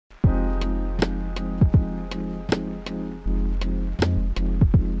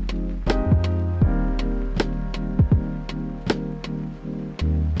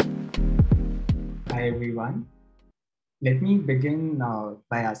everyone. Let me begin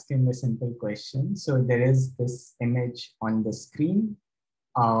by asking a simple question. So there is this image on the screen,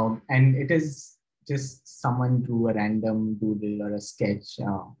 and it is just someone drew a random doodle or a sketch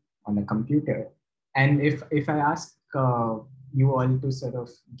on a computer. And if I ask you all to sort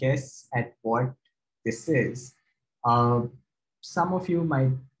of guess at what this is, uh, some of you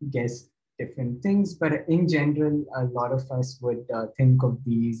might guess different things, but in general, a lot of us would think of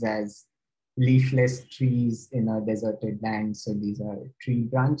these as leafless trees in a deserted land. So these are tree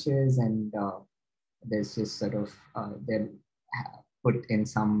branches, and there's just sort of they're put in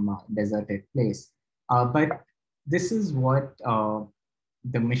some deserted place. But this is what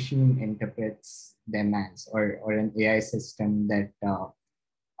the machine interprets them as, or an AI system that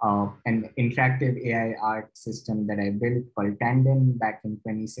an interactive AI art system that I built called Tandem back in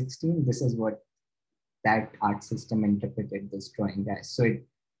 2016. This is what that art system interpreted this drawing as. So it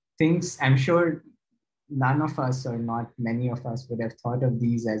thinks, I'm sure none of us or not many of us would have thought of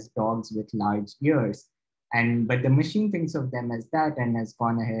these as dogs with large ears. But the machine thinks of them as that and has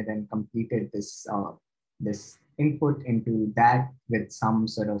gone ahead and completed this input into that with some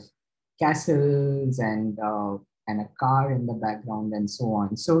sort of castles and a car in the background and so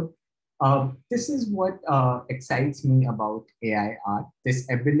on. So this is what excites me about AI art, this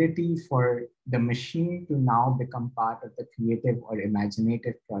ability for the machine to now become part of the creative or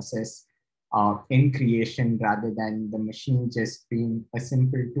imaginative process in creation, rather than the machine just being a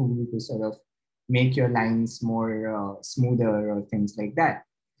simple tool to sort of make your lines more smoother or things like that.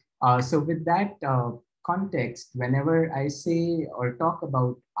 So with that context, whenever I say or talk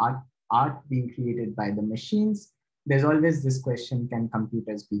about art being created by the machines, there's always this question: can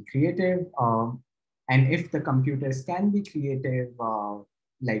computers be creative? And if the computers can be creative,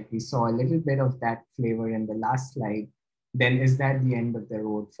 like we saw a little bit of that flavor in the last slide, then is that the end of the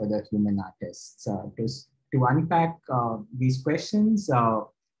road for the human artists? To unpack these questions,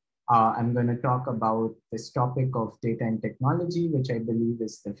 I'm going to talk about this topic of data and technology, which I believe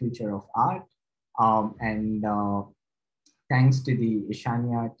is the future of art. And thanks to the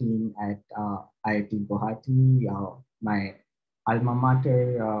Ishanya team at IIT Guwahati, my alma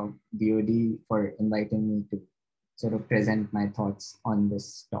mater, DOD, for inviting me to sort of present my thoughts on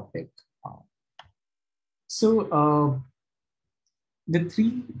this topic. So the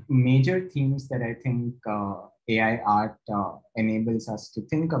three major themes that I think AI art enables us to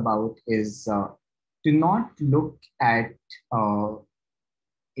think about is to not look at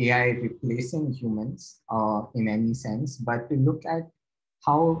AI replacing humans in any sense, but to look at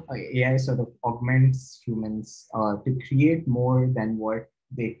how AI sort of augments humans to create more than what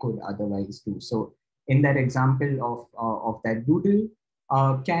they could otherwise do. So in that example of that doodle,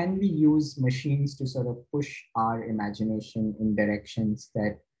 can we use machines to sort of push our imagination in directions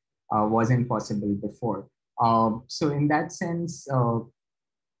that wasn't possible before? So in that sense,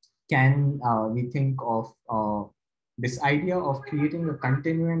 can we think of this idea of creating a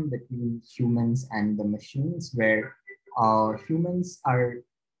continuum between humans and the machines, where humans are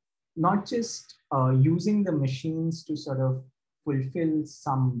not just using the machines to sort of fulfill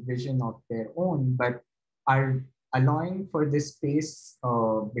some vision of their own, but are allowing for this space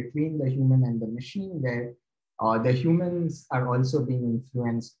between the human and the machine, where the humans are also being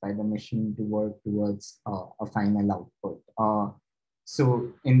influenced by the machine to work towards a final output.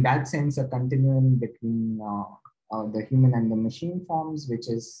 So in that sense, a continuum between the human and the machine forms, which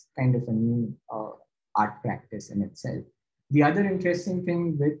is kind of a new art practice in itself. The other interesting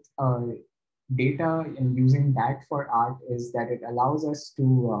thing with data and using that for art is that it allows us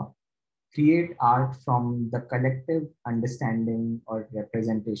to create art from the collective understanding or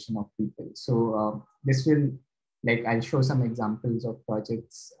representation of people. So this will, like, I'll show some examples of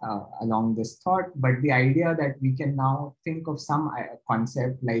projects along this thought, but the idea that we can now think of some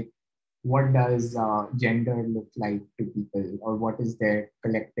concept like, what does gender look like to people, or what is their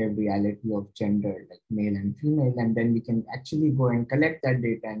collective reality of gender, like male and female, and then we can actually go and collect that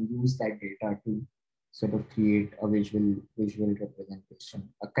data and use that data to sort of create a visual representation,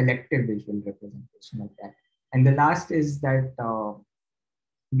 a collective visual representation of that. And the last is that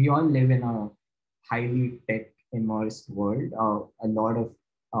we all live in a highly tech immersed world. A lot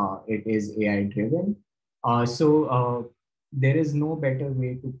of it is AI driven. So there is no better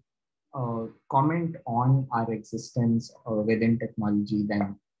way to comment on our existence within technology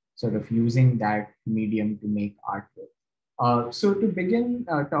than sort of using that medium to make art with. So to begin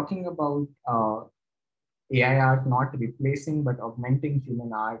talking about AI art not replacing but augmenting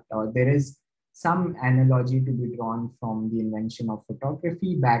human art, there is some analogy to be drawn from the invention of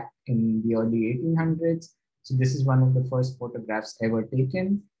photography back in the early 1800s. So this is one of the first photographs ever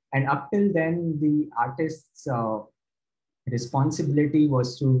taken. And up till then, the artist's main responsibility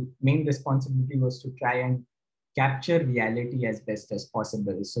was to try and capture reality as best as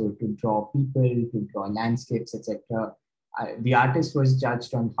possible. So to draw people, to draw landscapes, etc. The artist was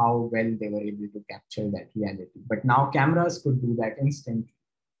judged on how well they were able to capture that reality. But now cameras could do that instantly.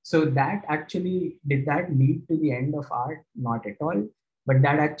 So that actually, did that lead to the end of art? Not at all. But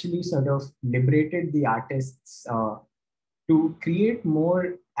that actually sort of liberated the artists to create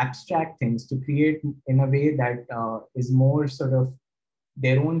more abstract things, to create in a way that is more sort of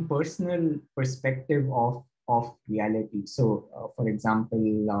their own personal perspective of reality. So, for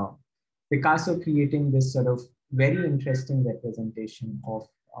example, Picasso creating this sort of very interesting representation of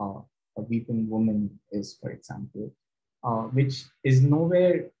a weeping woman is, for example, which is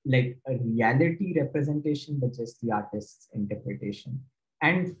nowhere like a reality representation, but just the artist's interpretation.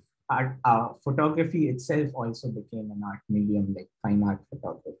 And photography itself also became an art medium, like fine art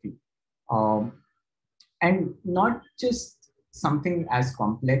photography. Um, and not just something as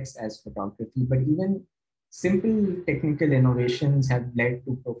complex as photography, but even simple technical innovations have led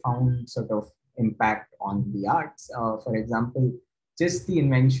to profound sort of impact on the arts. For example, just the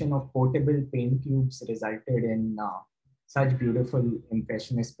invention of portable paint tubes resulted in such beautiful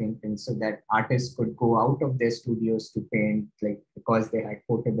impressionist paintings, so that artists could go out of their studios to paint, like because they had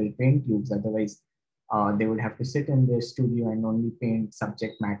portable paint tubes. Otherwise, they would have to sit in their studio and only paint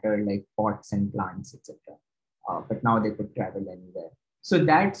subject matter like pots and plants, etc. But now they could travel anywhere. So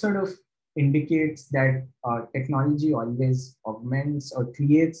that sort of indicates that technology always augments or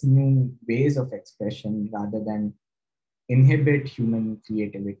creates new ways of expression rather than inhibit human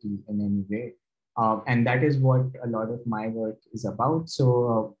creativity in any way. And that is what a lot of my work is about.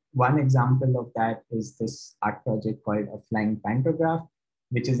 So, one example of that is this art project called A Flying Pantograph,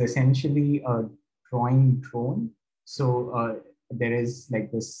 which is essentially a drawing drone. So, there is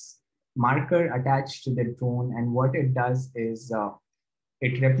like this marker attached to the drone, and what it does is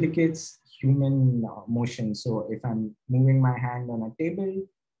it replicates human motion. So if I'm moving my hand on a table,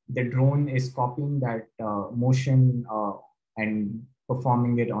 the drone is copying that motion and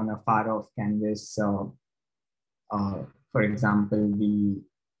performing it on a far off canvas. For example, the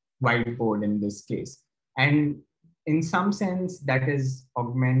whiteboard in this case. And in some sense, that is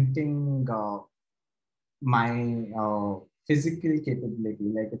augmenting my physical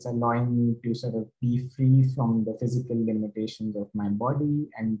capability. Like it's allowing me to sort of be free from the physical limitations of my body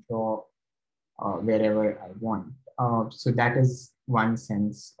and draw wherever I want. So that is one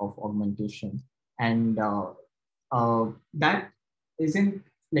sense of augmentation. And that isn't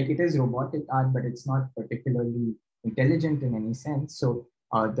like, it is robotic art, but it's not particularly intelligent in any sense. So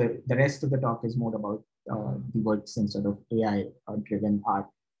the rest of the talk is more about the works in sort of AI driven art.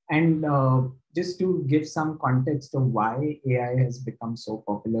 And just to give some context of why AI has become so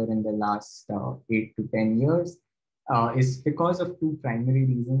popular in the last 8 to 10 years, is because of two primary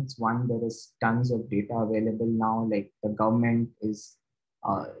reasons. One, there is tons of data available now, like the government is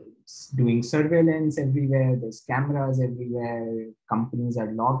uh, doing surveillance everywhere, there's cameras everywhere, companies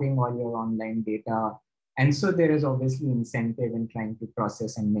are logging all your online data. And so there is obviously incentive in trying to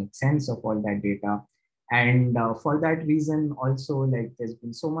process and make sense of all that data. And for that reason, also, like there's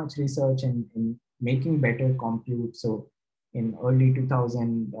been so much research in making better compute. So in early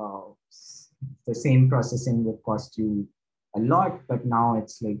 2000, the same processing would cost you a lot, but now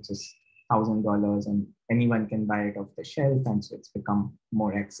it's like just $1,000 and anyone can buy it off the shelf. And so it's become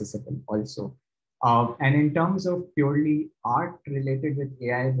more accessible also. And in terms of purely art related with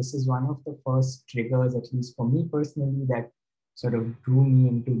AI, this is one of the first triggers, at least for me personally, that sort of drew me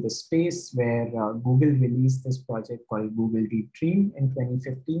into the space where Google released this project called Google Deep Dream in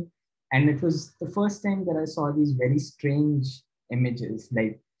 2015. And it was the first time that I saw these very strange images,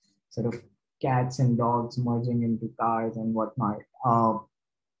 like sort of cats and dogs merging into cars and whatnot.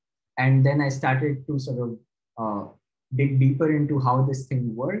 And then I started to sort of dig deeper into how this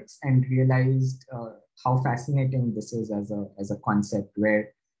thing works and realized how fascinating this is as a concept,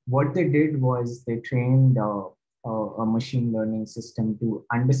 where what they did was they trained a machine learning system to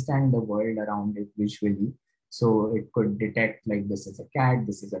understand the world around it visually. So it could detect like this is a cat,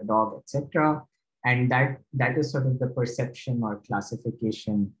 this is a dog, etc. And that is sort of the perception or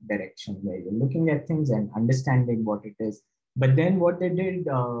classification direction where you're looking at things and understanding what it is. But then what they did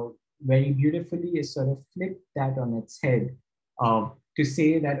very beautifully is sort of flip that on its head to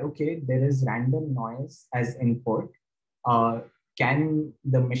say that, okay, there is random noise as input. Uh, can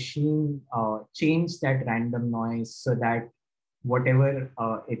the machine change that random noise so that whatever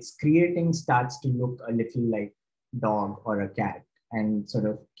it's creating starts to look a little like dog or a cat, and sort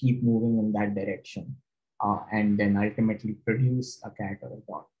of keep moving in that direction, and then ultimately produce a cat or a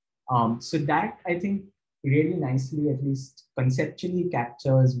dog? So that, I think, really nicely, at least conceptually,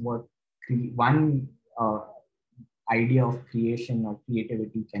 captures what one idea of creation or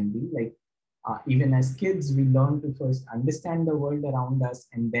creativity can be. Like, even as kids, we learn to first understand the world around us,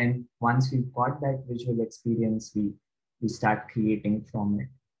 and then once we've got that visual experience, we start creating from it.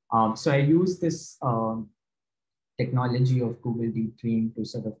 So I use this technology of Google Deep Dream to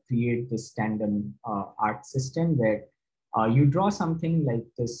sort of create this tandem art system where you draw something like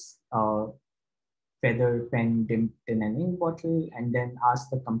this feather pen dipped in an ink bottle, and then ask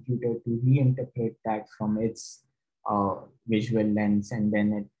the computer to reinterpret that from its visual lens. And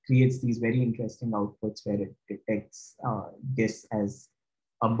then it creates these very interesting outputs where it detects this as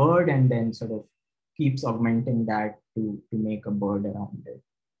a bird and then sort of keeps augmenting that to make a bird around it.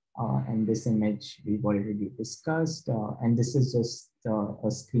 And this image we've already discussed. And this is just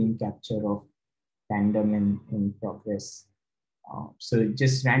a screen capture of tandem in progress. So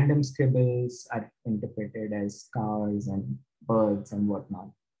just random scribbles are interpreted as cars and birds and whatnot.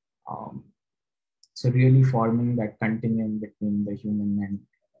 Um, so really forming that continuum between the human and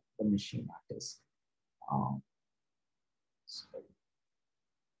the machine artist. Um, so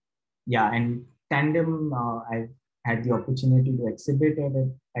yeah, and tandem, I've had the opportunity to exhibit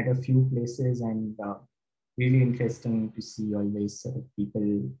at a few places, and really interesting to see always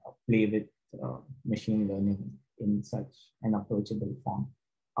people play with machine learning in such an approachable form.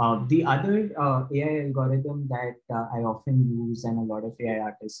 The other AI algorithm that I often use and a lot of AI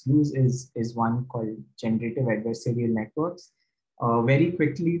artists use is one called generative adversarial networks. Very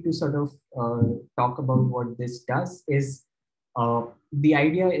quickly to sort of talk about what this does is the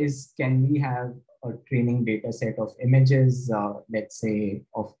idea is, can we have a training data set of images, let's say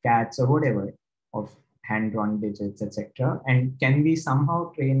of cats or whatever, of hand-drawn digits, etc. And can we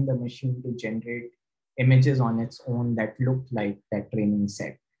somehow train the machine to generate images on its own that look like that training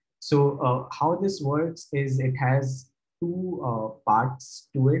set? So how this works is it has two parts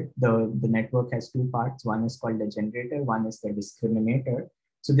to it. The network has two parts. One is called the generator, one is the discriminator.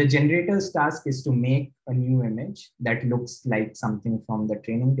 So the generator's task is to make a new image that looks like something from the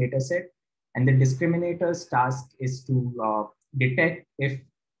training data set. And the discriminator's task is to detect if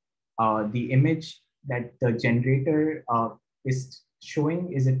the image that the generator is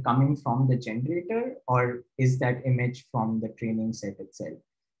showing, is it coming from the generator or is that image from the training set itself?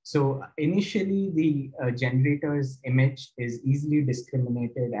 So initially the generator's image is easily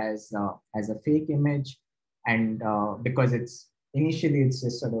discriminated as a fake image. And because initially it's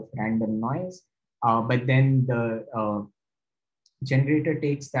just sort of random noise, but then the generator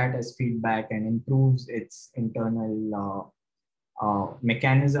takes that as feedback and improves its internal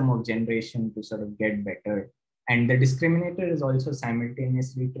mechanism of generation to sort of get better. And the discriminator is also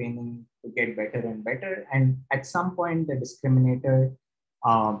simultaneously training to get better and better. And at some point, the discriminator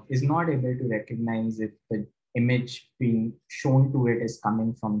is not able to recognize if the image being shown to it is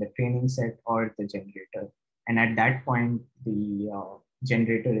coming from the training set or the generator. And at that point, the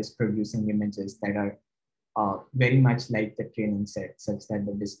generator is producing images that are very much like the training set, such that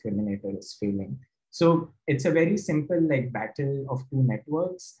the discriminator is failing. So it's a very simple like battle of two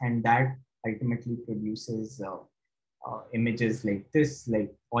networks, and that ultimately produces images like this.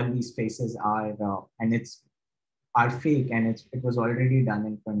 Like all these faces are, and it's are fake, and it was already done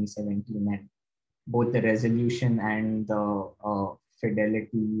in 2017, and both the resolution and the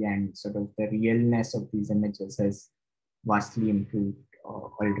fidelity and sort of the realness of these images has vastly improved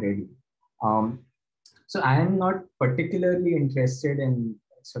already. Um, so I am not particularly interested in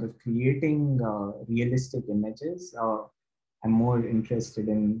sort of creating realistic images. I'm more interested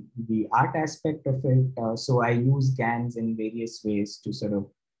in the art aspect of it. So I use GANs in various ways to sort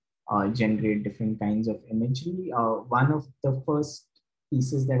of generate different kinds of imagery. One of the first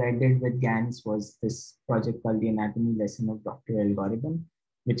pieces that I did with GANs was this project called the Anatomy Lesson of Dr. Algorithm,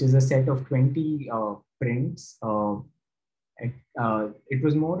 which is a set of 20 prints. It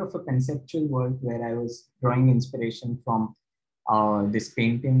was more of a conceptual work where I was drawing inspiration from this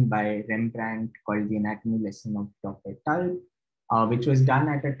painting by Rembrandt called The Anatomy Lesson of Dr. Tull, which was done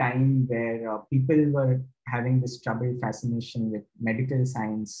at a time where people were having this troubled fascination with medical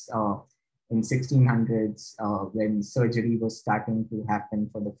science in 1600s when surgery was starting to happen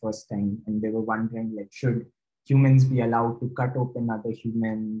for the first time. And they were wondering, like, should humans be allowed to cut open other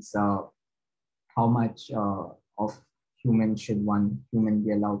humans? How much of human should one human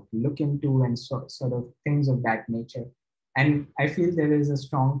be allowed to look into, and sort of things of that nature. And I feel there is a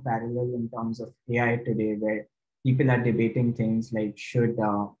strong parallel in terms of AI today, where people are debating things like, should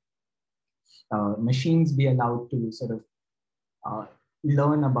machines be allowed to sort of uh,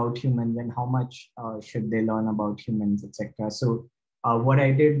 learn about humans, and how much should they learn about humans, etc. So What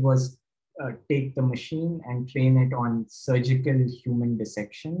I did was take the machine and train it on surgical human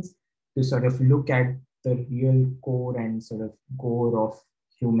dissections to sort of look at the real core and sort of gore of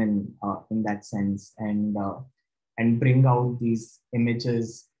human in that sense, and bring out these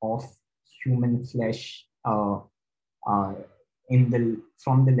images of human flesh uh, in the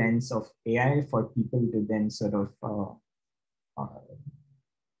from the lens of AI for people to then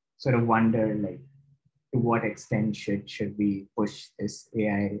wonder, like, to what extent should we push this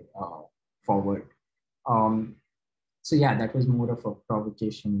AI forward. Um, so yeah, that was more of a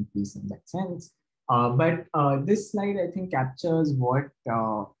provocation piece in that sense. But this slide, I think, captures what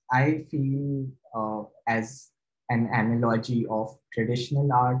I feel as an analogy of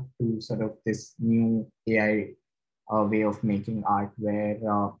traditional art to sort of this new AI way of making art, where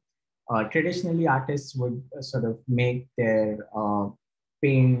traditionally artists would sort of make their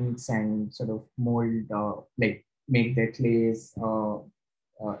paints and sort of mold, like make their clays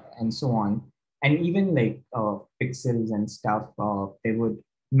and so on. And even like pixels and stuff, they would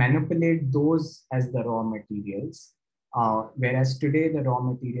manipulate those as the raw materials. Whereas today, the raw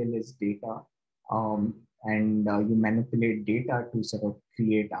material is data. And you manipulate data to sort of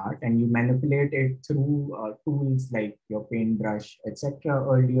create art, and you manipulate it through tools like your paintbrush, etc.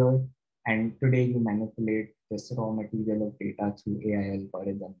 earlier. And today you manipulate this raw material of data through AI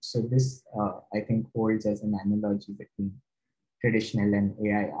algorithms. So this, I think, holds as an analogy between traditional and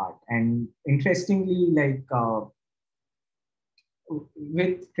AI art. And interestingly, like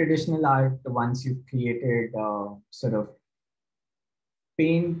with traditional art, once you've created sort of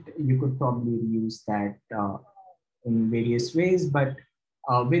paint, you could probably use that in various ways. But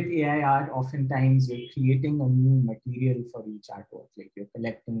with AI art, oftentimes you're creating a new material for each artwork, like you're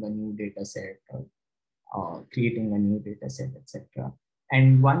collecting a new data set, or creating a new data set, etc.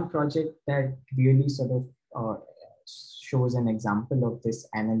 And one project that really sort of shows an example of this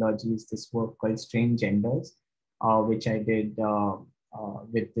analogy is this work called Strange Genders, which I did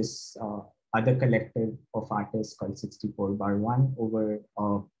with this other collective of artists called 64 bar 1 over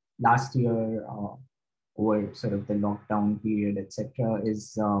last year, over sort of the lockdown period, etc.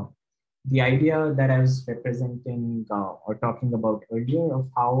 Is the idea that I was representing or talking about earlier of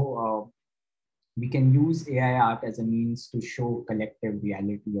how we can use AI art as a means to show collective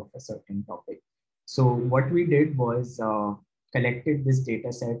reality of a certain topic. So what we did was collected this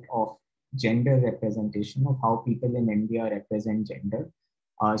data set of gender representation of how people in India represent gender.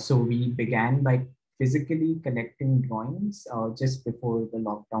 So we began by physically collecting drawings just before the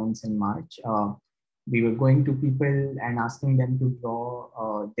lockdowns in March. We were going to people and asking them to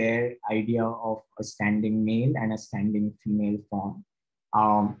draw their idea of a standing male and a standing female form.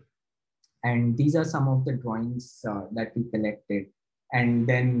 And these are some of the drawings that we collected. And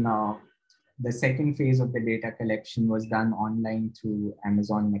then the second phase of the data collection was done online through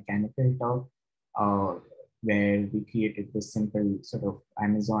Amazon Mechanical Turk, where we created this simple sort of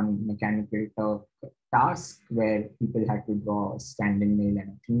Amazon Mechanical Turk task where people had to draw a standing male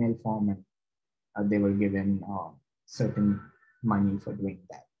and a female form, and they were given certain money for doing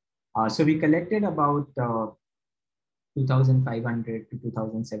that. So we collected about 2,500 to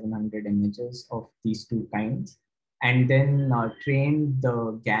 2,700 images of these two kinds, and then trained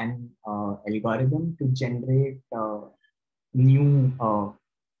the GAN algorithm to generate new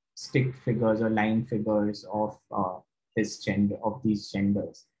stick figures or line figures of these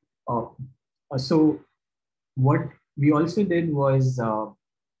genders. So what we also did was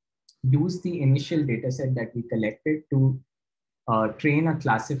use the initial data set that we collected to train a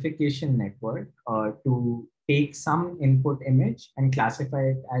classification network to take some input image and classify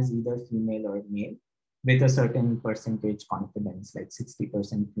it as either female or male with a certain percentage confidence, like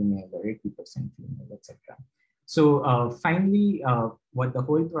 60% female or 80% female, etc. So finally, what the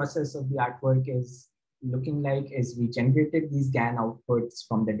whole process of the artwork is looking like is we generated these GAN outputs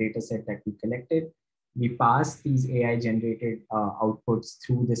from the data set that we collected. We passed these AI generated outputs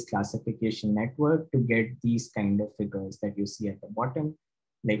through this classification network to get these kind of figures that you see at the bottom,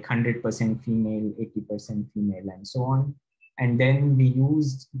 like 100% female, 80% female, and so on. And then we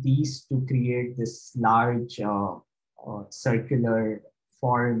used these to create this large circular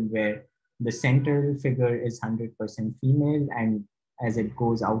form where the central figure is 100% female, and as it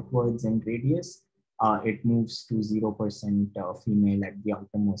goes outwards in radius, it moves to 0% female at the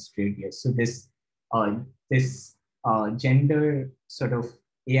outermost radius. So uh, this gender sort of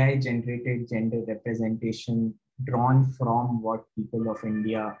AI generated gender representation drawn from what people of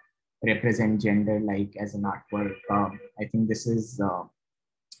India represent gender like as an artwork. I think this is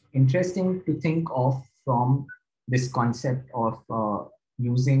interesting to think of from this concept of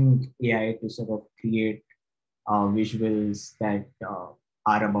using AI to sort of create visuals that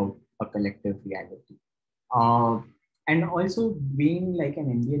are about a collective reality. Uh, and also being like an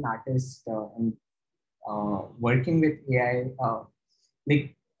Indian artist and working with AI,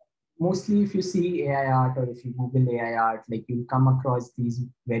 like mostly if you see AI art or if you Google AI art, like you come across these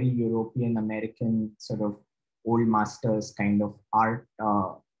very European American sort of old masters kind of art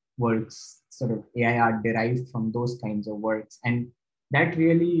works, sort of AI art derived from those kinds of works. And that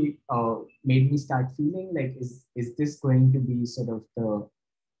really made me start feeling like, is this going to be sort of the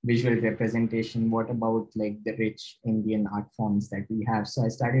visual representation? What about like the rich Indian art forms that we have? So I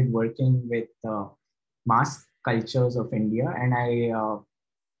started working with mask cultures of India, and I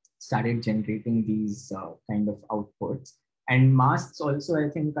started generating these kind of outputs. And masks also, I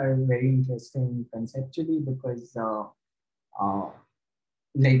think, are very interesting conceptually because uh,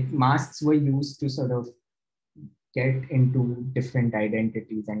 like masks were used to sort of get into different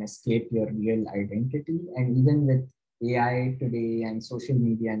identities and escape your real identity. And even with AI today and social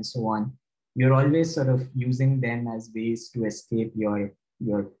media and so on, you're always sort of using them as ways to escape your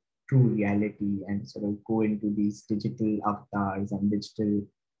true reality and sort of go into these digital avatars and digital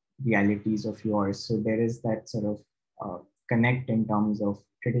realities of yours. So there is that sort of connect in terms of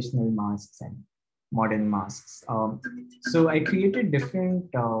traditional masks and modern masks. So I created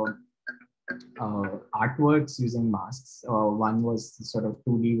different artworks using masks. One was the sort of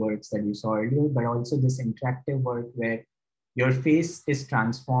 2D works that you saw earlier, but also this interactive work where your face is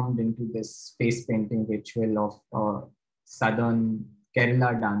transformed into this face painting ritual of southern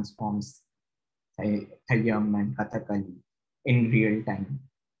Kerala dance forms, Thayyam and Kathakali, in real time.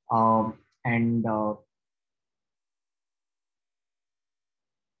 And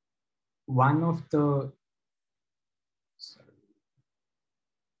one of the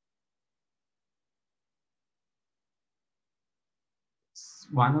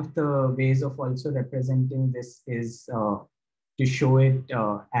one of the ways of also representing this is to show it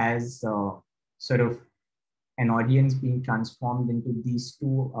as sort of an audience being transformed into these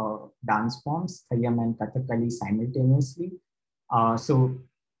two dance forms, Thayyam and Kathakali, simultaneously. So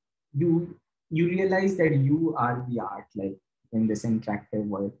you you realize that you are the art, like in this interactive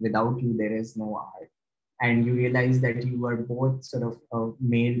world. Without you, there is no art. And you realize that you are both sort of a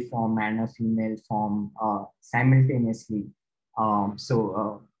male form and a female form simultaneously.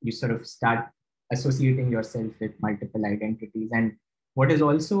 So you sort of start associating yourself with multiple identities. And what is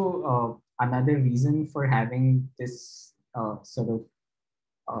also another reason for having this sort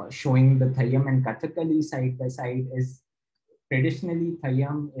of showing the Thayyam and Kathakali side by side is traditionally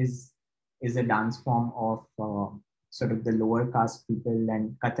Thayyam is a dance form of sort of the lower caste people,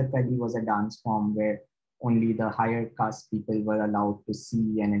 and Kathakali was a dance form where only the higher caste people were allowed to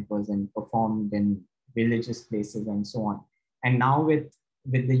see, and it was performed in religious places and so on. And now with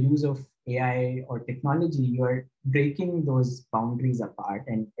the use of AI or technology, you are breaking those boundaries apart,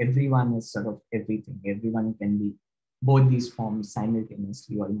 and everyone is sort of everything. Everyone can be both these forms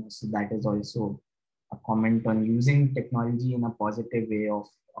simultaneously almost. So that is also a comment on using technology in a positive way of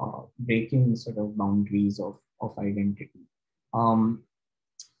breaking sort of boundaries of identity. Um,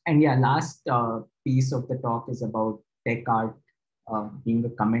 and yeah, last piece of the talk is about tech art being a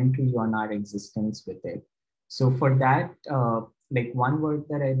commentary on our existence with it. So for that, like one work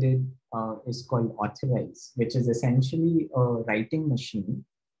that I did is called Authorize, which is essentially a writing machine.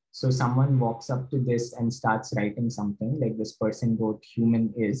 So someone walks up to this and starts writing something, like this person wrote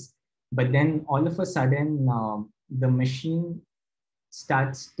human is, but then all of a sudden the machine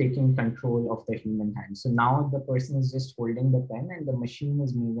starts taking control of the human hand. So now the person is just holding the pen and the machine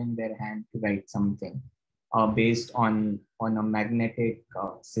is moving their hand to write something based on a magnetic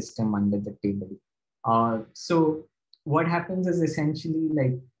system under the table. So what happens is essentially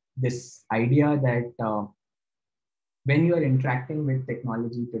like this idea that when you are interacting with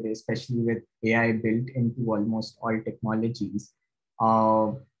technology today, especially with AI built into almost all technologies,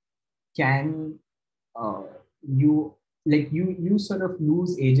 uh, can uh, you you sort of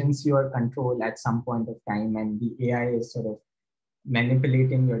lose agency or control at some point of time, and the AI is sort of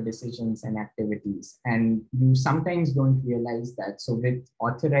manipulating your decisions and activities, and you sometimes don't realize that. So with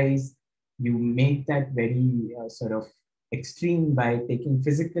Authorize, you make that very sort of extreme by taking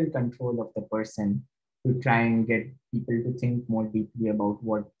physical control of the person to try and get people to think more deeply about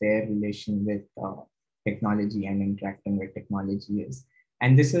what their relation with technology and interacting with technology is.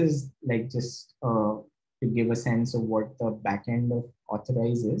 And this is like just to give a sense of what the back end of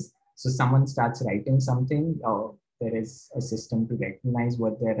Authorize is. So someone starts writing something, there is a system to recognize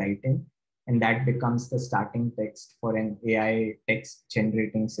what they're writing, and that becomes the starting text for an AI text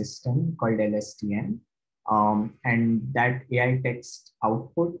generating system called LSTM. And that AI text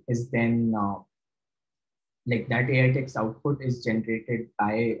output is then like that AI text output is generated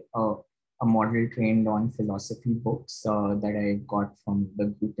by a model trained on philosophy books that I got from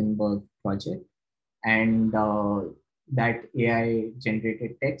the Gutenberg project. And that AI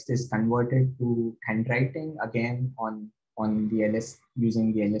generated text is converted to handwriting again on the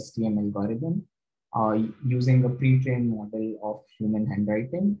using the LSTM algorithm, using a pre-trained model of human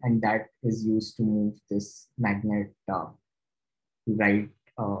handwriting, and that is used to move this magnet to write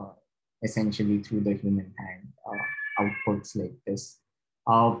essentially through the human hand, outputs like this.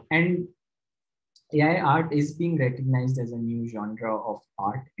 And AI art is being recognized as a new genre of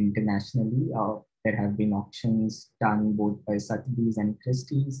art internationally. There have been auctions done both by Sotheby's and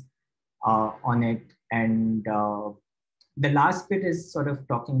Christie's on it. And the last bit is sort of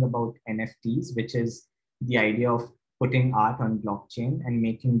talking about NFTs, which is the idea of putting art on blockchain and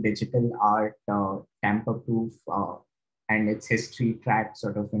making digital art tamper proof, and its history tracked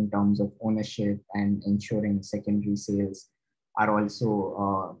sort of in terms of ownership and ensuring secondary sales are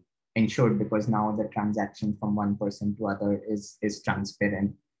also ensured, because now the transaction from one person to other is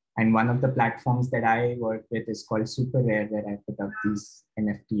transparent. And one of the platforms that I work with is called Super Rare, where I put up these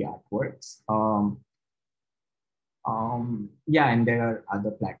NFT artworks. Yeah, and there are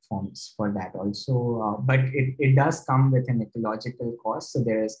other platforms for that also, but it does come with an ecological cost. So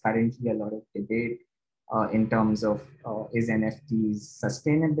there is currently a lot of debate in terms of is NFTs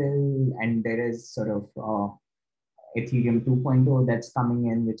sustainable, and there is sort of Ethereum 2.0 that's coming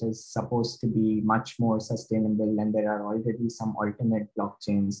in, which is supposed to be much more sustainable, and there are already some alternate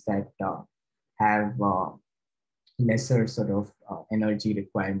blockchains that have lesser sort of energy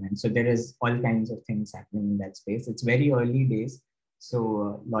requirements. So there is all kinds of things happening in that space. It's very early days,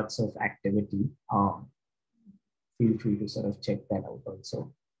 so lots of activity. Feel free to sort of check that out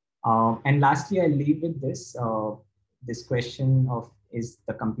also. And lastly, I'll leave with this question of, is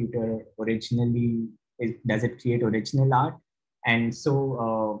the computer originally, does it create original art? And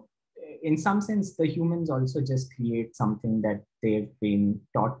so in some sense, the humans also just create something that they've been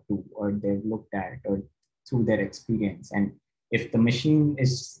taught to, or they've looked at, or through their experience. And if the machine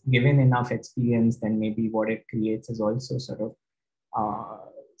is given enough experience, then maybe what it creates is also sort of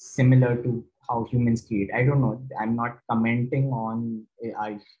similar to how humans create. I don't know. I'm not commenting on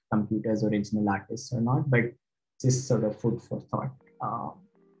AI computers original artists or not, but just sort of food for thought.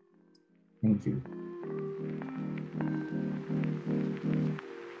 Thank you.